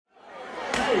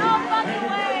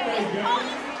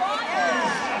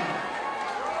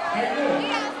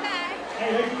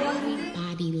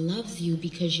Everybody loves you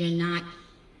because you're not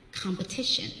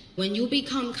competition. When you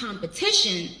become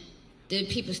competition, then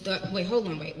people start, wait, hold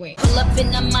on, wait. Pull up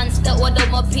in a monster,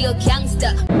 automobile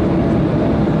gangster.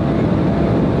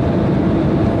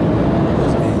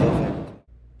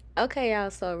 Okay,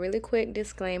 y'all, so really quick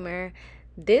disclaimer.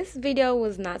 This video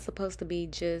was not supposed to be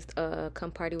just a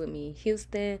come party with me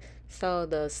Houston, so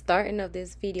the starting of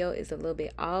this video is a little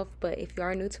bit off. But if you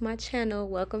are new to my channel,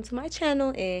 welcome to my channel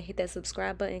and hit that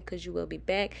subscribe button because you will be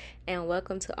back. And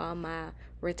welcome to all my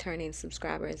returning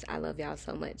subscribers. I love y'all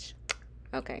so much.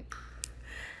 Okay,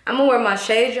 I'm gonna wear my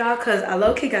shades, y'all, because I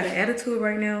low-key got an attitude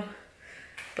right now,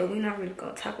 but we're not really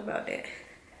gonna talk about that.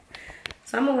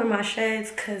 So I'm gonna wear my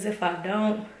shades because if I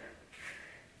don't,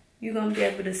 you're gonna be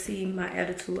able to see my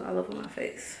attitude all over my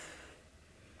face.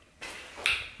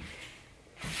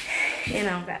 And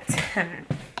I don't got time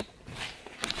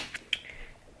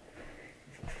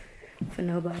for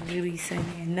nobody to be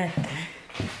saying nothing.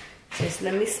 Just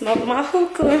let me smoke my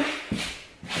hookah,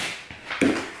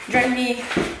 drink me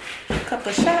a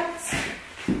couple shots,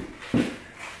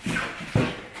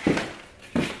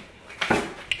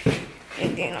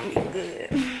 and then I'll be good.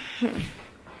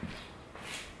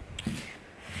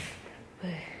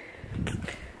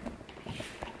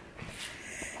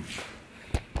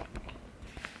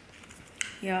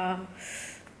 Y'all,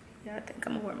 I think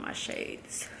I'm gonna wear my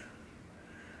shades.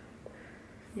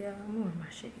 Yeah, I'm gonna wear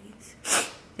my shades.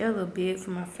 They're a little big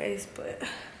for my face, but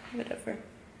whatever.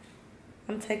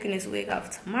 I'm taking this wig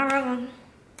off tomorrow.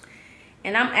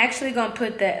 And I'm actually gonna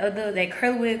put that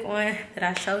curly wig on that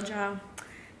I showed y'all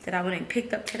that I went and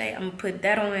picked up today. I'm gonna put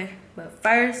that on. But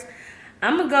first,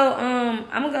 I'm gonna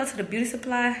go to the beauty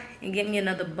supply and get me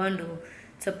another bundle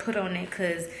to put on it,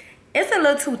 cause it's a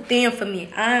little too thin for me.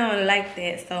 I don't like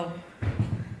that. So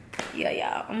yeah,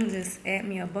 y'all, I'm gonna just add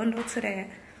me a bundle to that.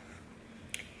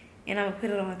 And I'm gonna put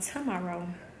it on tomorrow.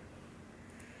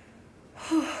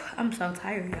 Whew, I'm so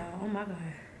tired, y'all. Oh my God.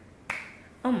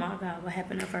 Oh my God, what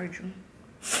happened to Virgil?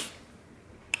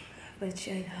 But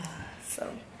yeah, y'all. So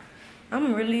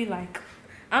I'm really like,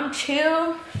 I'm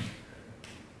chill.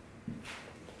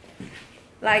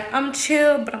 Like, I'm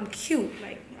chill, but I'm cute.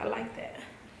 Like, I like that.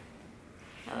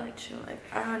 I like chill. Like,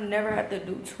 I never have to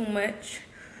do too much,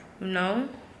 you know?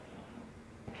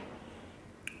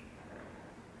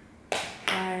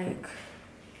 Like,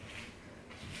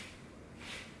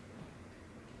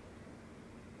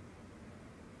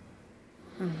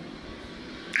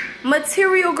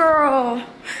 material girl.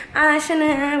 I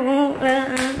shouldn't have.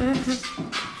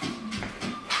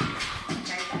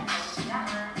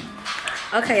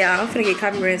 Okay, y'all, I'm finna get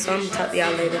copyrighted, so I'm gonna talk to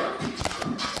y'all later.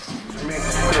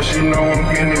 Cause you know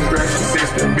I'm getting these racks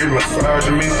consistent. Be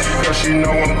massaging me. Cause you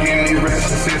know I'm getting these racks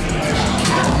consistent.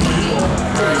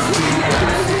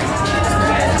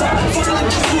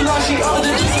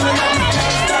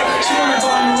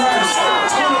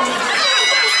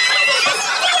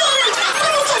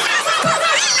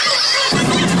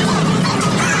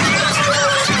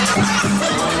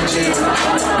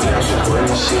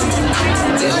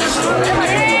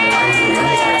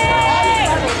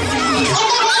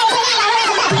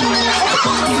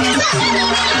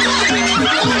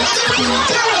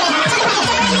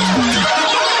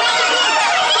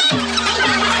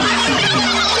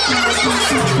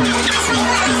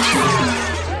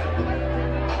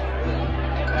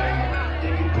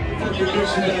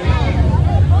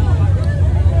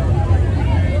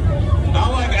 I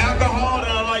like alcohol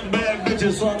and I like bad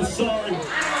bitches, so I'm sorry.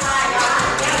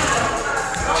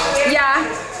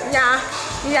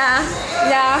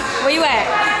 Yeah. Where you at?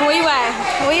 Where you at?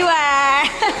 Where you at?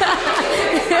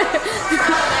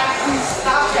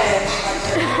 Stop that.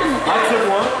 I took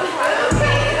one.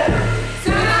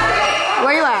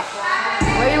 Where you at?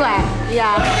 Where you at?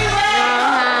 Yeah.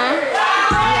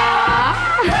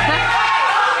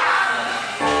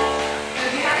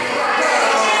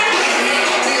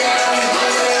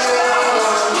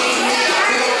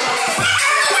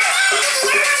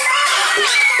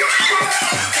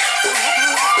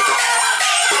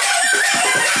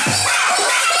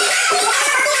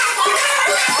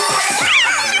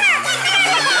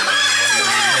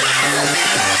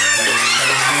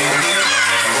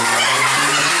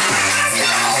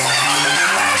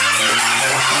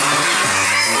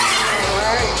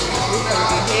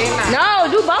 No,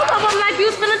 do both of them like you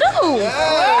was finna do.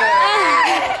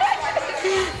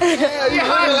 Yeah, you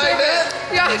really like that?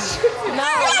 Yes.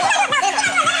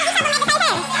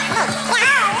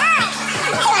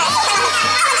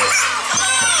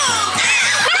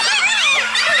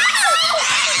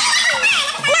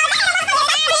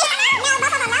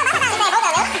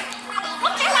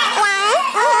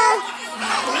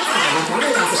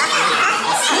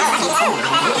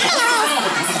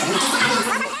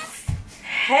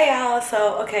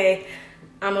 okay,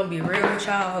 I'm gonna be real with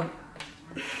y'all.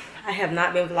 I have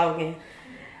not been vlogging.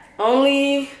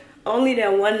 Only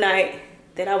that one night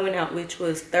that I went out, which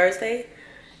was Thursday.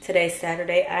 Today's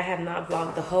Saturday. I have not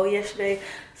vlogged the whole yesterday.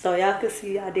 So y'all can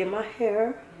see I did my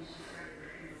hair.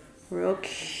 Real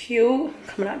cute.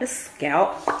 Coming out the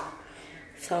scalp.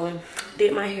 So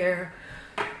did my hair.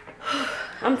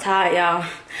 I'm tired, y'all.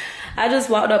 I just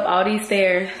walked up all these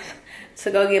stairs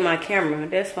to go get my camera.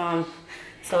 That's why I'm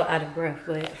so out of breath.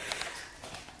 But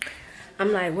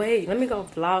I'm like, wait, let me go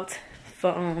vlog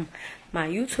for my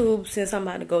YouTube since I'm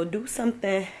about to go do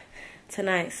something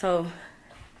tonight. So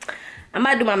I'm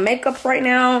about to do my makeup right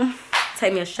now,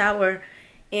 take me a shower,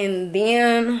 and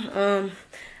then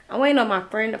I'm waiting on my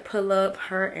friend to pull up,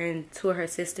 her and two of her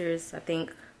sisters, I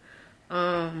think.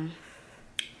 Then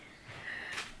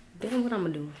what I'm gonna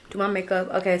do? Do my makeup.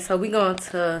 Okay, so we going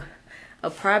to a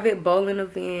private bowling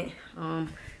event.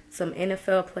 Some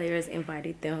NFL players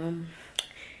invited them,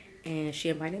 and she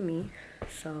invited me.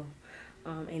 So,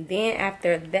 and then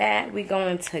after that, we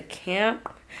going to camp.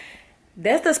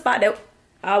 That's the spot that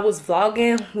I was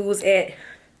vlogging. We was at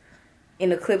in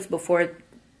the clips before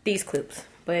these clips,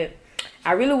 but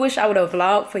I really wish I would have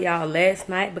vlogged for y'all last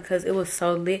night because it was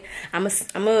so lit. I'ma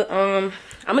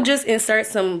just insert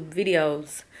some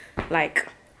videos like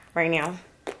right now.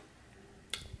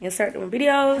 Insert them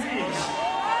videos.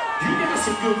 You got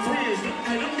some good friends,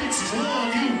 and them bitches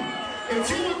love you. If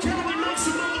you were telling them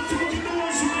some motherfucking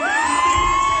noise,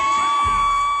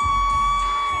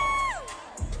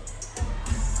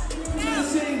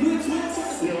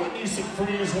 yo, I need some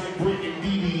friends like Britt and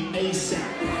BB ASAP.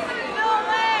 No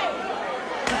way!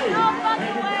 No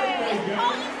fucking way!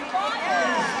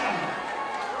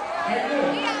 Hey,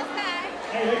 look.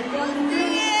 Hey, they fuck with me.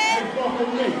 They fuck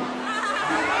with me.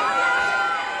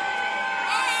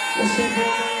 What's up, bro?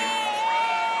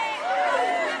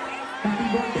 Happy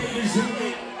birthday to Zoe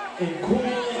and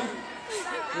Queen.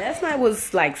 Last night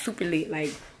was like super lit,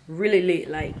 like really lit,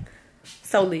 like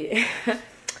so lit.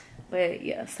 But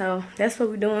yeah, so that's what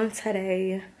we're doing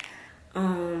today.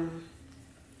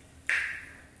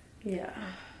 Yeah.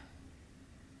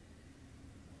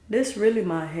 This really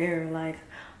my hair, like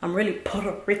I'm really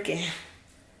Puerto Rican.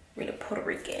 Really Puerto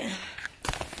Rican.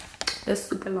 It's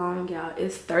super long, y'all.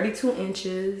 It's 32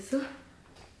 inches.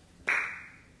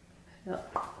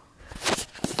 Yep.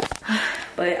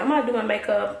 But I'm about to do my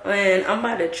makeup and I'm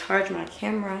about to charge my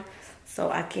camera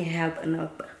so I can have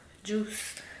enough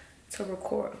juice to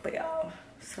record for y'all.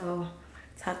 So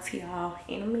talk to y'all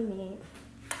in a minute.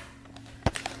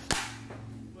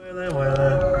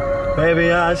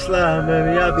 Baby, I slide,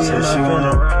 baby, I be in my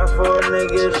wanna ride for a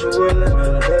nigga if you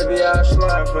willin'. Baby, I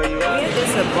slide for you.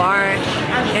 It's a bar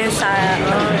inside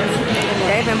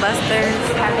Dave and Buster's.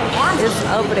 It's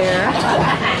over there.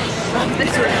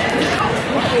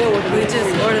 We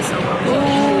just ordered some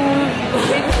food,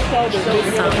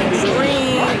 some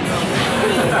drinks.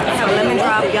 I have a lemon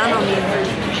drop. Y'all know me.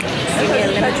 Give me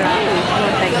a lemon drop. I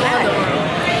don't think that.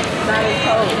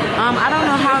 I don't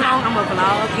know how long I'm gonna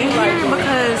vlog in here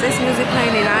because this music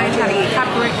playing and I ain't trying to get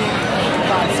copyrighted.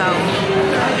 So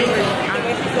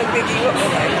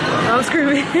I'm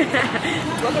screaming.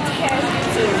 Welcome to Cash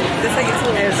YouTube. This thing is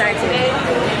Exactly.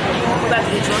 I'm about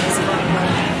to get drunk as fuck.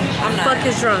 I'm not. Fuck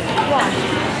is drunk. Why?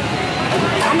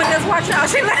 I'm gonna just watch y'all.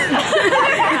 She left.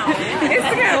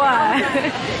 Instagram. Why?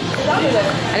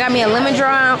 I got me a lemon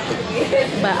drop,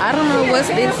 but I don't know what's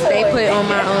this they put on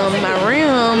my my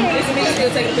rim.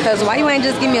 Cause why you ain't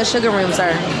just give me a sugar rim,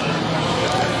 sir?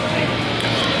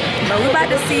 But we about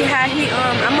to see how he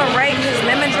I'm gonna rate his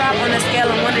lemon drop on a scale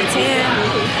of 1 to 10.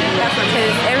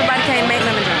 Because everybody can't make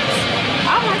lemon drops.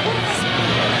 I like this.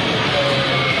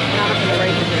 I'm gonna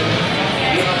rate his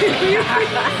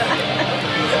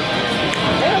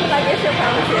Like it's your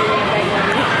commentary.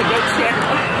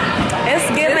 It's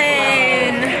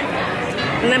giving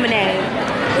lemonade.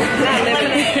 Not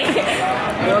lemonade.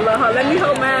 Let me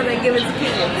hold mine and give it to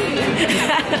people.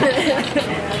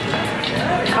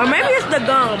 Or maybe it's the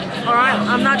gum. Alright,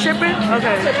 I'm not tripping?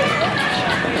 Okay.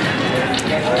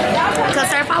 Because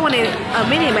sir, if I wanted a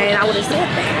mini man, I would have said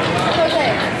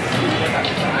that.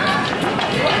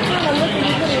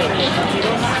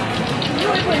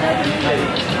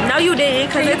 No, you didn't,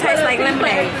 because it tastes like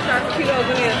lemonade.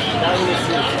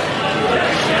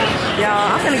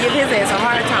 Y'all, I'm gonna give his ass a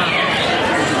hard time.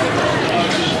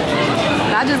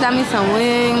 I just got me some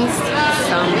wings,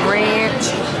 some ranch,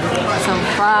 some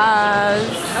fries.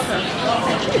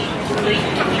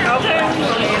 Okay.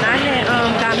 And I had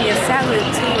got me a salad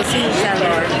too, a Caesar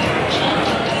salad.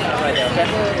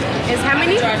 It's how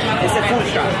many? It's a full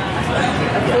shot.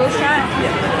 A full shot?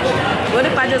 Yeah. What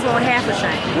if I just want half a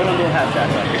shot? We don't do half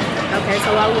shots right here. Okay,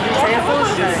 so why would you say a full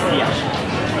shot? Yeah.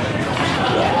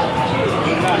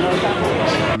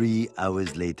 3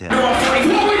 hours later.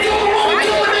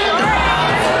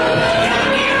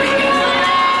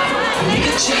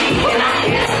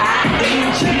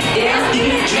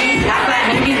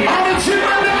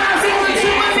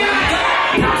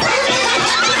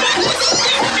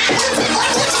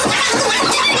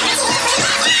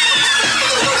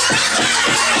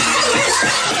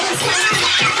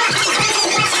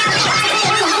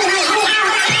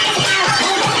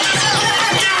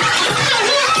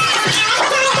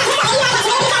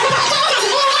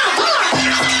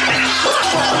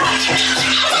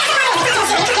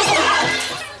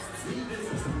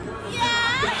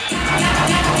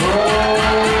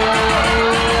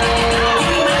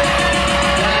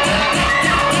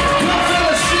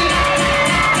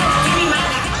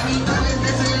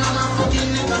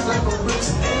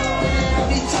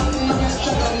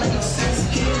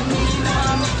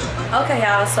 Okay,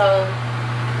 y'all, so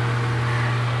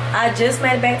I just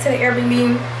made it back to the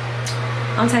Airbnb.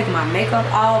 I'm taking my makeup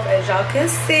off, as y'all can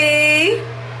see.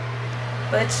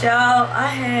 But y'all, I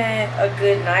had a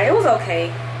good night. It was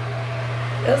okay.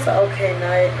 It was an okay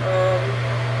night.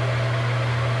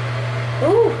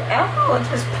 Ooh, alcohol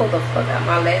just pulled the fuck out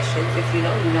my lashes. If you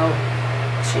know, you know.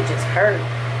 Shit just hurt.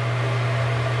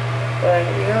 But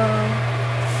y'all,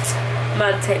 I'm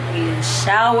about to take me a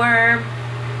shower.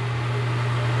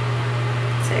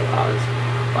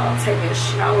 I'll take me a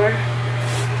shower.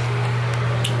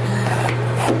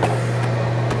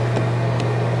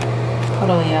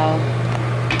 Hold on, y'all,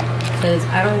 cause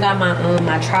I don't got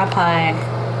my tripod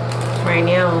right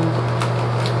now.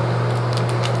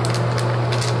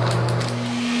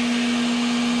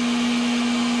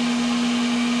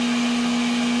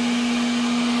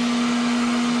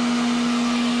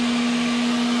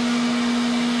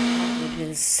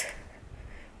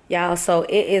 Y'all, so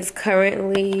it is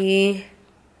currently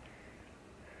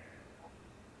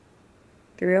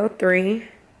 3:03.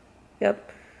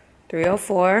 Yep,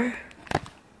 3:04.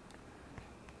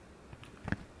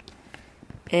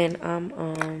 And I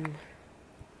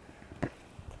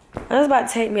was about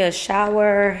to take me a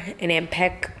shower and then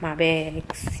pack my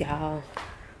bags, y'all.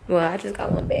 Well, I just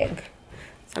got one bag.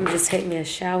 So I'm just taking me a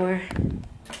shower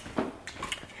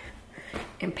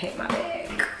and pack my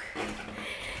bag.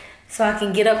 So I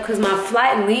can get up, because my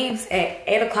flight leaves at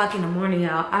 8 o'clock in the morning,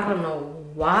 y'all. I don't know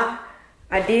why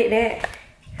I did that.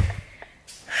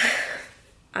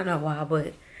 I know why,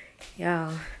 but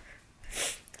y'all,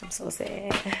 I'm so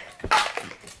sad.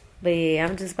 But yeah,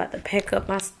 I'm just about to pack up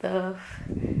my stuff,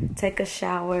 take a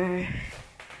shower,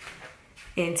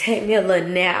 and take me a little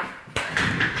nap.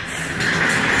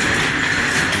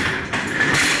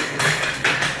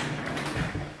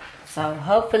 So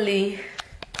hopefully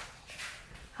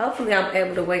I'm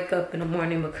able to wake up in the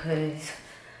morning, because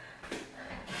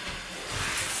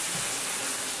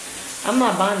I'm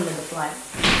not bonding to the flight.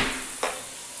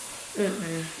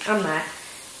 I'm not.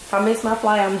 If I miss my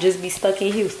flight, I'm just be stuck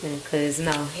in Houston, because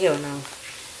no, hell no.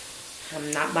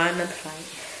 I'm not buying another flight.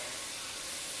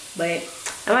 But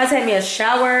I'm gonna take me a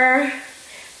shower,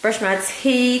 brush my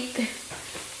teeth,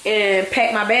 and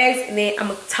pack my bags, and then I'm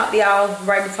gonna talk to y'all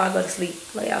right before I go to sleep.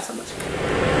 Love y'all so much.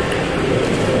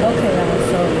 Okay, y'all,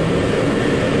 so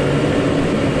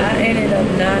I ended up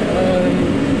not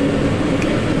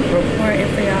recording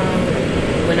for y'all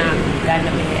when I got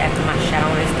up in here after my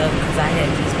shower and stuff, because I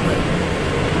had just put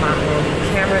my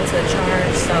camera to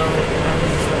charge, so I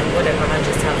was just like, whatever, I'll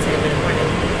just talk to him in the morning.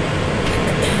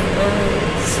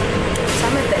 So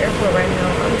I'm at the airport right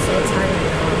now. I'm so tired,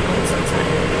 y'all. I'm so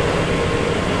tired.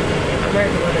 I'm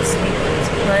ready to go to sleep on this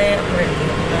plane. I'm ready to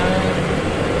get done.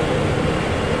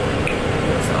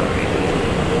 So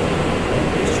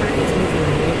this train is moving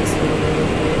really slowly.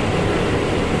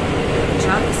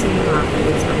 Y'all can see my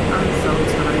face. I'm so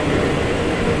tired.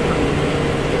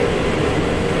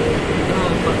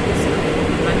 Don't fuck this up.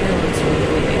 My nail is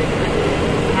really bad. Like,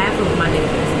 half of my nail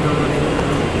is gone.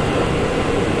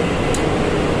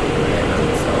 I'm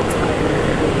so tired.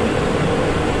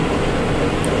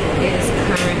 It is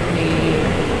currently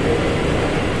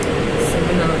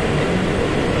 7:11.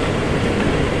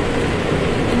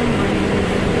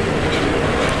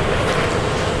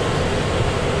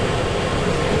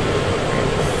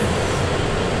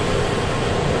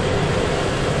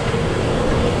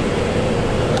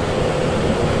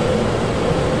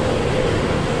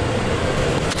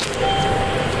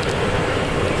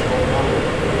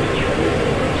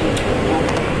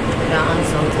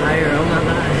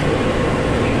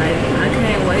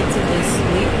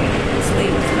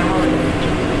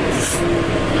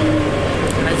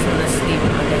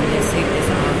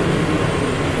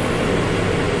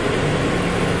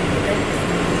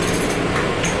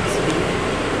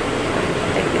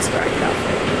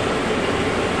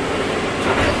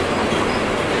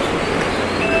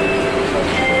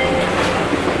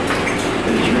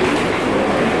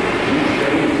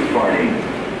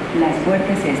 Las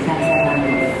puertas se están cerrando.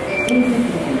 Ese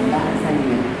tren va a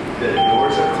salir. The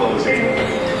doors are closing.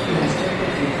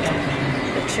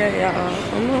 Chill, y'all.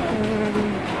 I'm gonna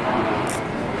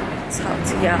talk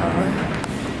to y'all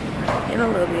in a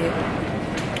little bit.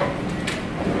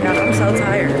 Y'all, I'm so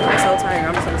tired. I'm so tired.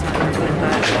 I'm so tired.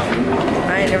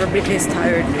 I ain't never been this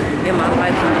tired in my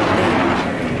life. I don't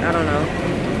think. I don't know.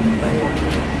 But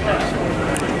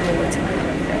I'm really tired.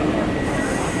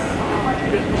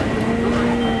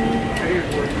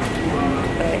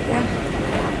 But yeah.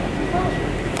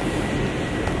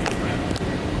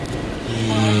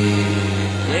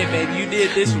 Yeah, baby, you did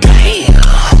this one. Damn.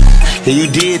 Yeah, you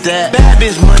did that. Bad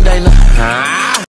bitch Monday night.